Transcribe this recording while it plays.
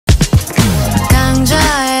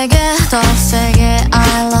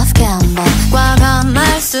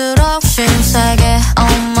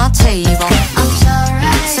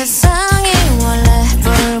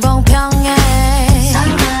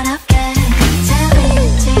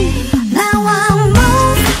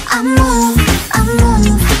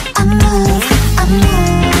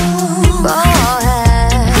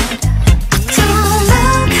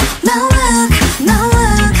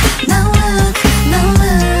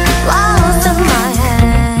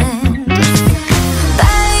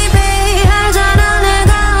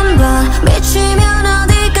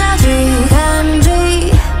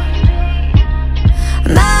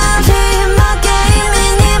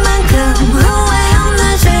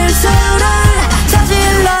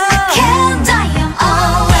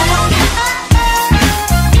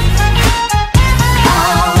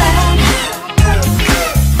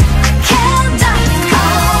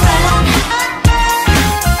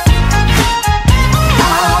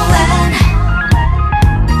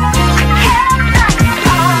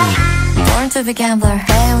to be gambler.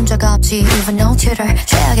 배운 적 없지 even no tutor.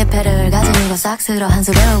 최악의 패를 가진 이거 싹 쓸어. 한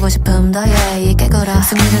수 배우고 싶음 더 예의 있게 굴어.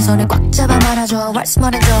 승리를 손에 꽉 잡아 말아줘. 월스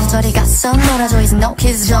말해줘. 저리 가서 놀아줘. It's no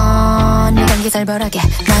kiss zone. 네 감기 살벌하게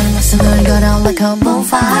나는 목숨을 걸어 like a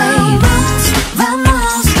bullfight.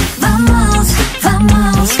 Vamos, vamos,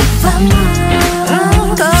 vamos, vamos.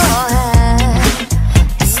 Go ahead.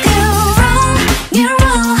 Let's go roll, new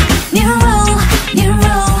roll, new roll, new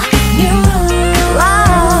roll, new roll.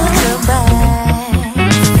 Oh, too bad.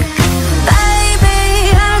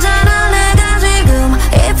 Baby, 알잖아 내가 지금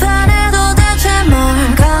이 판에도 대체 뭘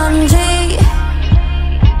건지.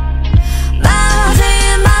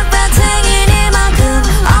 마지막 배팅이니만큼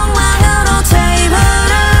엉망으로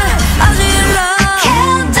테이블을 어질러.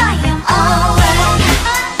 Can't die, I'm all in.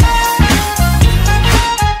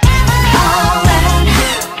 All in.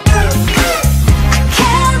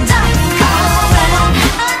 Can't die, all in.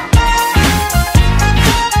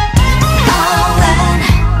 All in.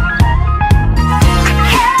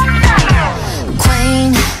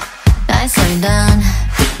 Queen, nicely done.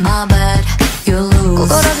 My bad, you lose.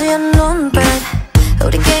 구부러진 눈빛,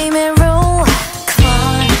 우리 게임의 rule. Come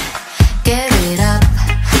on, give it up.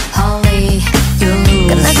 Holy, you lose.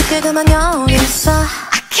 끝내줄게 그만 여기서.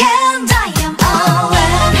 I can't die, I'm all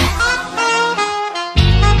in.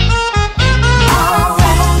 All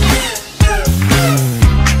in.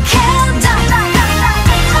 Can't die, I'm all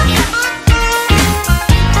in. Can't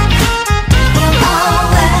die, I'm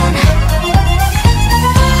all in.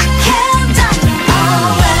 Can't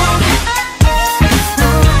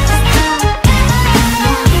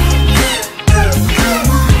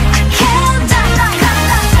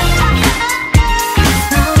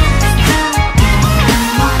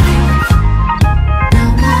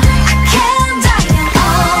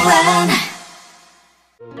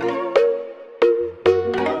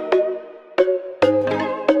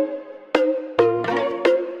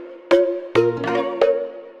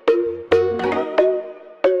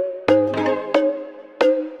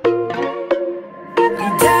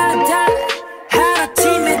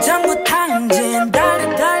하루아침에 전부 탕진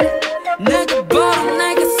달려 내가 벌어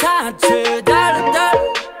내게 사치 달려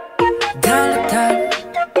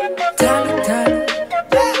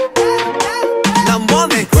난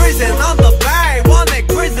원해 cruising on the bay 원해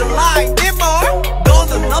cruising like Nemo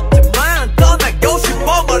돈은 없지만 떠나고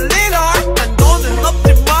싶어 멀리로 난 돈은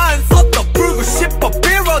없지만 쏟아 불고 싶어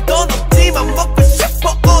비로 돈 없지만 먹고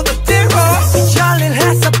싶어 all the zero 별일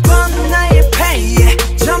해서 버는 나의 pay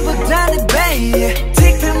전부 다 내 pay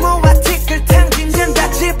티끌 모아 티끌 탕진전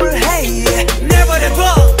다 지불해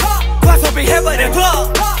내버려둬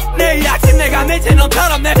과소비해버려둬 내일 아침 내가 미친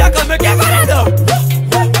놈처럼 내 잠깐을 깨버려둬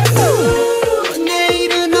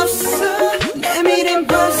내일은 없어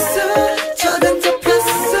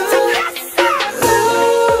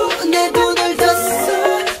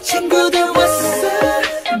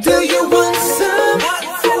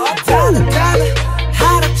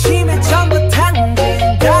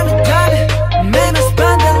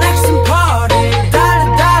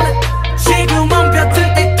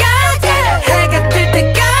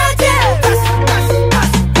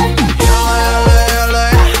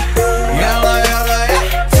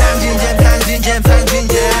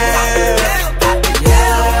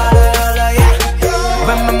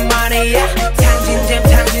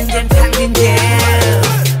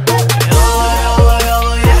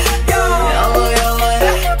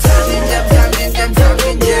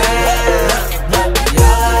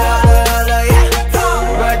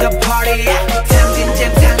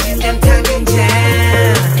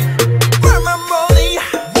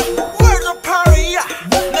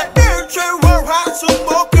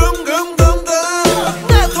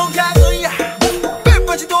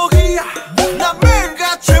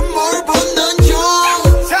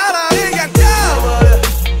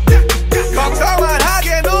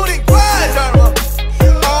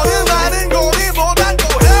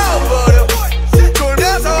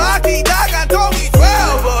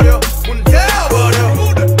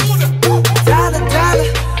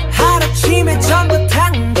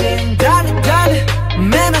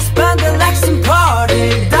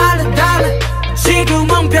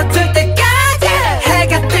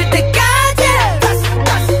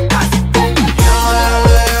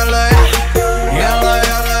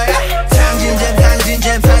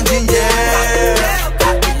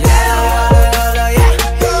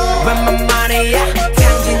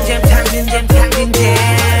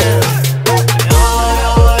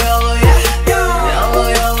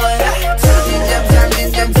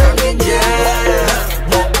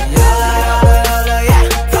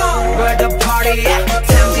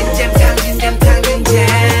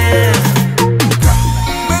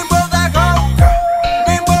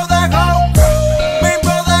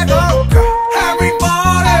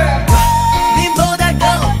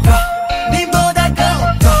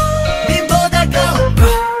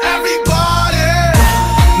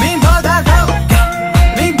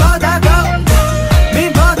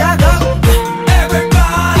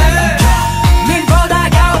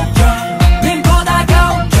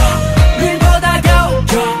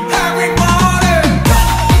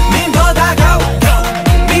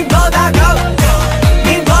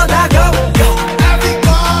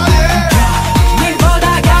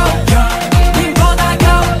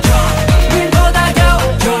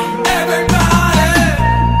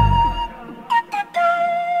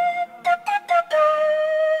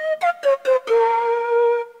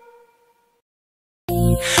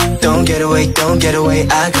get away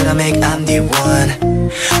I gotta make I'm the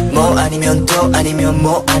one 뭐 아니면 또 아니면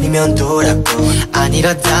뭐 아니면 도라고 I need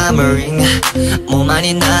a diamond ring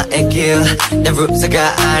뭐만이 나의 길내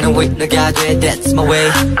룰스가 아는 위너가 돼 That's my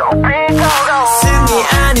way 승리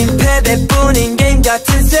아닌 패배뿐인 게임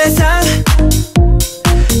같은 세상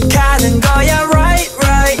가는 거야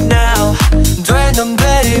right now 돼 넌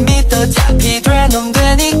배를 믿어 잡히 돼 넌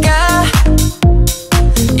되니까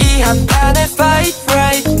이 한 판을 fight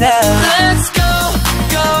right now Let's go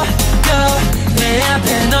내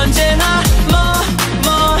앞엔 언제나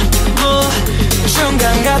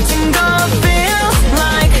중간 같은 거 feels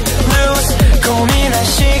like lose 고민할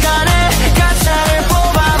시간에 가차를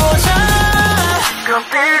뽑아보자 I'm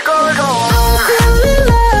feeling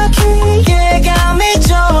lucky 예감이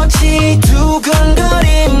좋지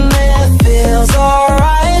두근거림에 feels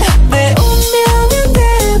alright 내 운명은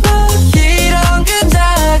대박 이런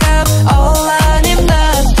끈적함 all I need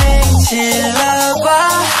nothing 질러봐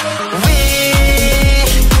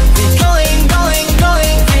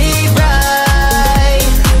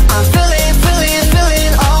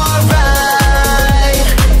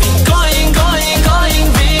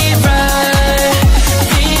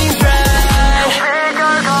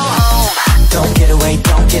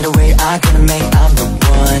I gotta make I'm the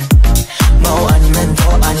one 뭐 아니면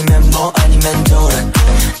더 아니면 뭐 아니면 돌아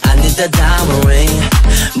I need the diamond ring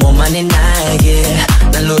뭐만이 나에게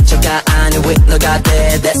난 루저가 아닌 위너가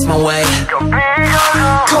돼 That's my way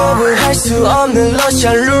거부할 수 없는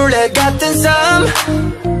러시안 룰렛 같은 삶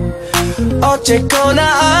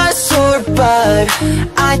어쨌거나 I survive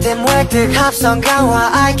아이템 획득 합성 강화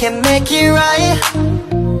I can make it right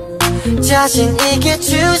자신 있게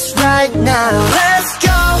choose right now Let's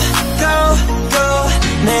go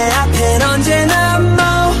내 앞엔 언제나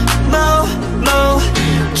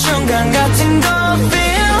중간 같은 거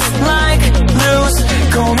feels like lose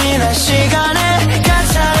고민할 시간에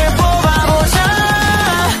가차를 뽑아보자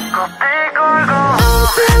I'm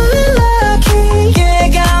feeling lucky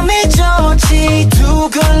예감이 좋지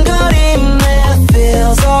두근거림에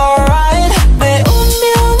feels alright 내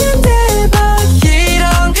운명은 대박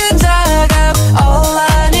이런 끈적함 all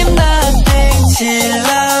I need nothing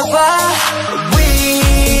질러봐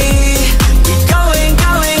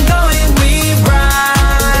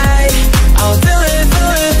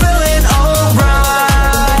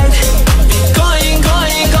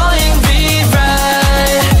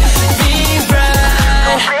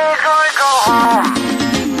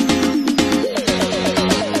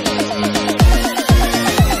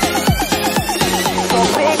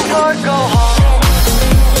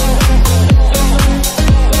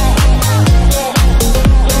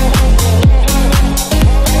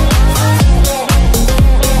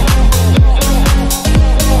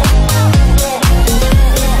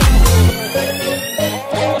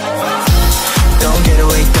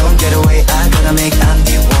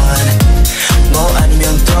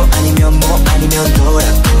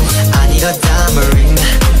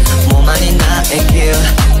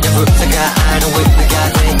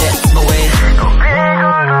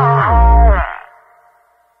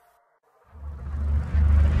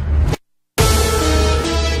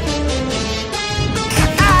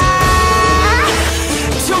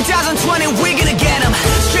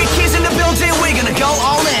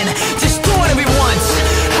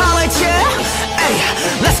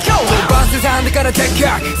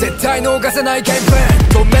絶対逃さないゲームプ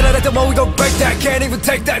ラン止められたモード break that can't even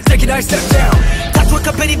take that take it nice step down たとえ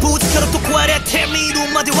壁にぶつかると壊れてみる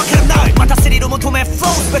までわからないまたスリル求め flow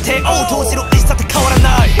全てを投じる意志だって変わら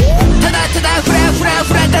ないただただフ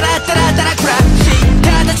ラダラダラダラクラッシュた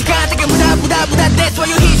だ時間だけ無駄でそう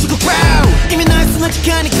いう必死のクラウド意味ないその時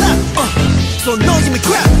間にクラッそのノイズミ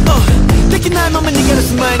クラッできないまま逃げ出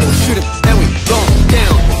す前に shoot it and we go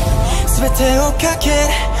down 全てをかけ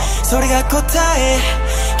るそれが答え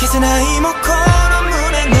消せないもこの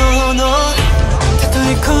胸の炎たと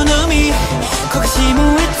え好み焦がし燃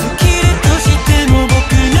え尽きるとしても僕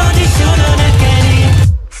の辞書の中に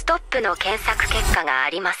ストップの検索結果があ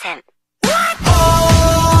りません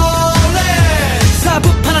さあぶ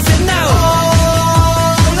っ放せ now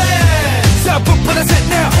さあぶっ放せ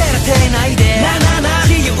now 照れないで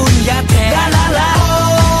自由にやってラララ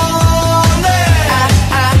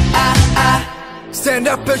Stand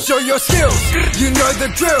up and show your skills. You know the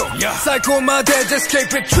drill. Psycho my day, just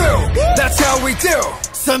keep it true. That's how we do.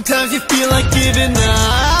 Sometimes you feel like giving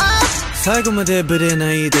up. 最後までブレ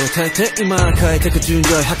ないで耐えて今変えてく順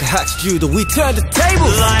序180度 We turn the table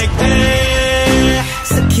like hey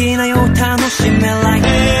好きなよ楽しめ like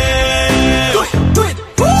hey Do it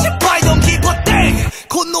失敗 don't keep a thing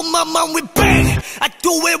このまま we bang I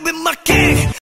do it with my king